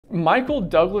Michael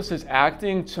Douglas's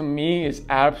acting to me is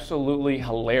absolutely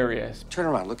hilarious. Turn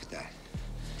around, look at that.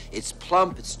 It's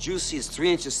plump, it's juicy, it's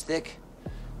 3 inches thick.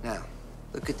 Now,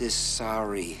 look at this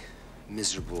sorry,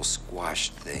 miserable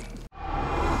squashed thing.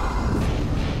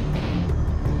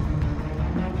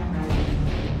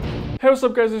 Hey, what's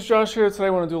up guys, it's Josh here. Today I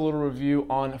want to do a little review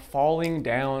on Falling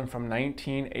Down from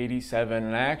 1987,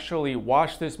 and I actually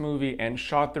watched this movie and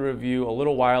shot the review a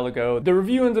little while ago. The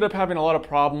review ended up having a lot of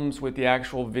problems with the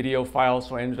actual video file,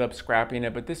 so I ended up scrapping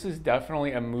it, but this is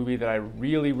definitely a movie that I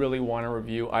really want to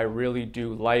review. I really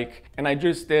do like, and I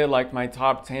just did like my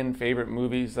top 10 favorite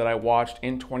movies that I watched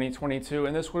in 2022,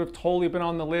 and this would have totally been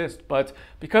on the list, but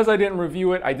because I didn't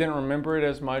review it, I didn't remember it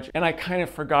as much, and I kind of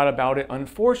forgot about it,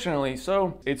 unfortunately.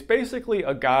 So it's basically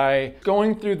a guy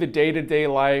going through the day-to-day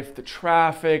life, the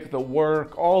traffic, the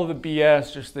work, all the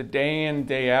BS, just the day in,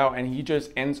 day out, and he just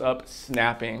ends up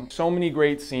snapping. So many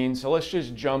great scenes. So let's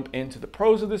just jump into the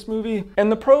pros of this movie.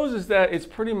 And the pros is that it's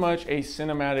pretty much a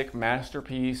cinematic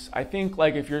masterpiece. I think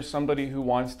like if you're somebody who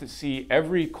wants to see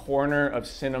every corner of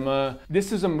cinema,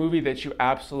 this is a movie that you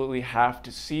absolutely have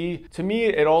to see. To me,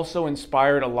 it also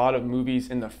inspired a lot of movies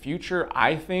in the future.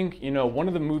 I think, you know, one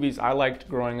of the movies I liked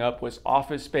growing up was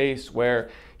Office Space, where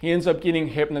he ends up getting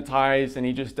hypnotized and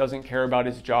he just doesn't care about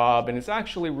his job, and it's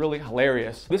actually really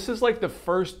hilarious. This is like the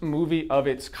first movie of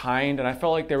its kind, and I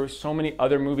felt like there were so many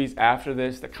other movies after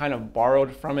this that kind of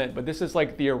borrowed from it, but this is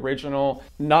like the original,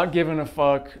 not giving a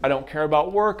fuck, I don't care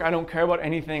about work, I don't care about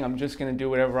anything, I'm just gonna do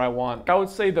whatever I want. I would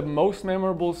say the most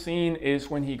memorable scene is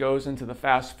when he goes into the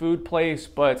fast food place,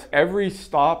 but every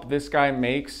stop this guy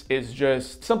makes is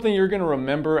just something you're gonna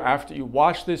remember after you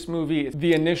watch this movie.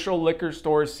 The initial liquor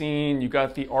store scene, you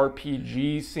got the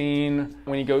RPG scene,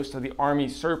 when he goes to the army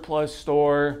surplus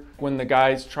store, when the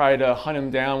guys try to hunt him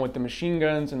down with the machine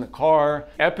guns in the car.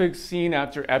 Epic scene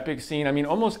after epic scene. I mean,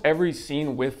 almost every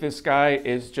scene with this guy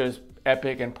is just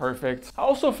epic and perfect. I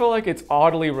also feel like it's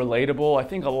oddly relatable. I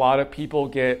think a lot of people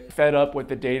get fed up with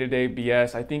the day-to-day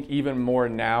BS. I think even more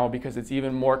now because it's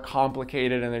even more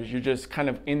complicated and you're just kind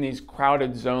of in these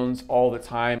crowded zones all the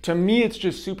time. To me, it's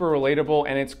just super relatable,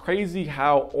 and it's crazy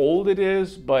how old it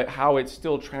is, but how it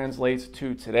still translates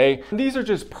to today. These are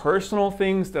just personal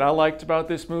things that I liked about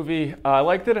this movie. I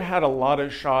liked that it had a lot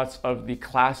of shots of the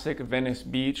classic Venice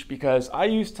Beach because I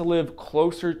used to live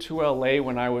closer to LA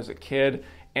when I was a kid,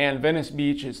 and Venice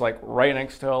Beach is like right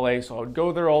next to LA, so I would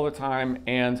go there all the time.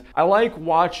 And I like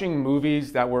watching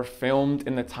movies that were filmed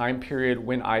in the time period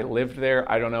when I lived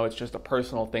there. I don't know, it's just a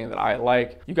personal thing that I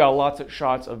like. You got lots of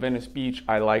shots of Venice Beach,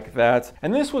 I like that.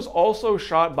 And this was also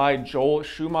shot by Joel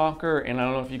Schumacher, and I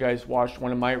don't know if you guys watched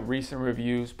one of my recent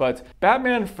reviews, but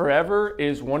Batman Forever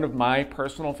is one of my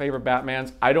personal favorite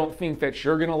Batmans. I don't think that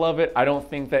you're gonna love it. I don't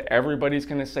think that everybody's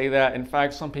gonna say that. In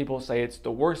fact, some people say it's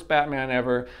the worst Batman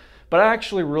ever. But I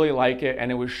actually really like it,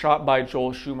 and it was shot by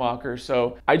Joel Schumacher,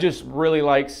 so I just really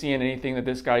like seeing anything that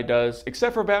this guy does,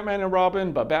 except for Batman and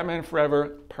Robin, but Batman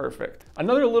Forever, perfect.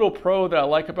 Another little pro that I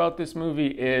like about this movie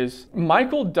is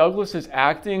Michael Douglas's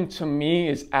acting to me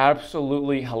is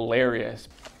absolutely hilarious.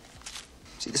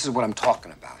 See, this is what I'm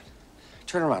talking about.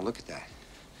 Turn around, look at that.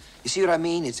 You see what I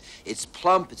mean? It's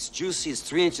plump, it's juicy, it's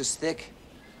 3 inches thick.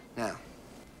 Now,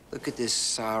 look at this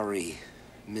sorry,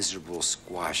 miserable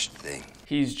squashed thing.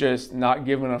 He's just not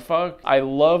giving a fuck. I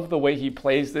love the way he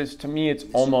plays this. To me, it's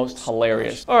almost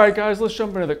hilarious. All right, guys, let's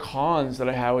jump into the cons that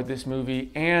I have with this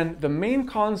movie. And the main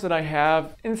cons that I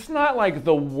have, and it's not like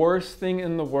the worst thing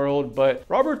in the world, but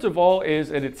Robert Duvall is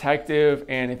a detective,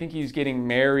 and I think he's getting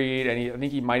married, and I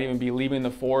think he might even be leaving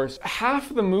the force.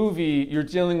 Half the movie, you're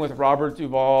dealing with Robert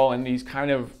Duvall and these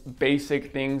kind of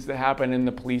basic things that happen in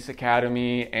the police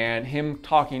academy, and him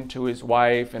talking to his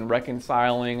wife and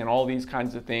reconciling and all these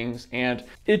kinds of things. And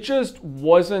it just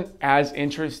wasn't as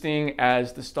interesting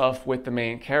as the stuff with the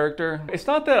main character. It's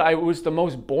not that it was the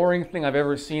most boring thing I've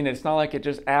ever seen. It's not like it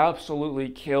just absolutely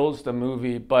kills the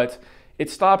movie, but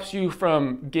it stops you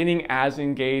from getting as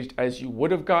engaged as you would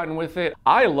have gotten with it.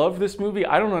 I love this movie.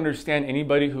 I don't understand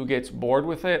anybody who gets bored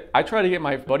with it. I try to get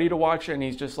my buddy to watch it, and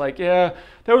he's just like, yeah,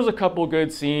 there was a couple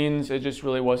good scenes. It just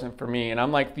really wasn't for me. And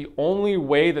I'm like, the only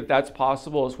way that that's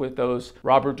possible is with those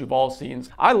Robert Duvall scenes.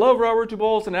 I love Robert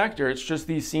Duvall as an actor. It's just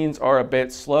these scenes are a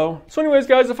bit slow. So anyways,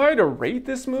 guys, if I had to rate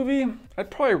this movie, I'd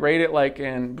probably rate it like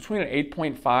in between an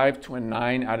 8.5 to a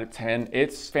 9 out of 10.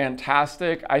 It's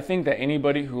fantastic. I think that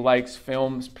anybody who likes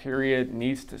films, period,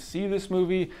 needs to see this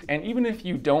movie. And even if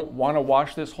you don't want to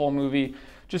watch this whole movie,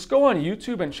 just go on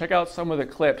YouTube and check out some of the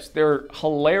clips. They're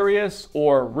hilarious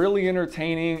or really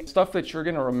entertaining, stuff that you're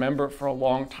gonna remember for a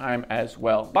long time as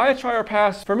well. Buy a try or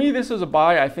pass. For me, this is a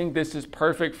buy. I think this is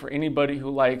perfect for anybody who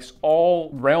likes all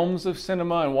realms of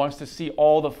cinema and wants to see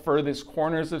all the furthest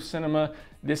corners of cinema.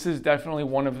 This is definitely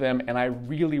one of them, and I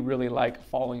really, really like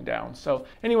Falling Down. So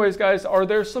anyways, guys, are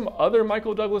there some other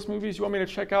Michael Douglas movies you want me to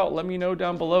check out? Let me know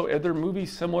down below. Are there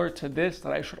movies similar to this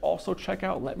that I should also check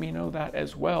out? Let me know that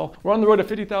as well. We're on the road to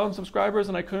 50,000 subscribers,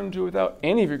 and I couldn't do it without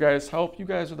any of your guys' help. You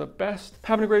guys are the best.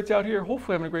 Having a great day out here.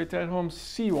 Hopefully having a great day at home.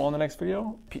 See you all in the next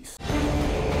video. Peace.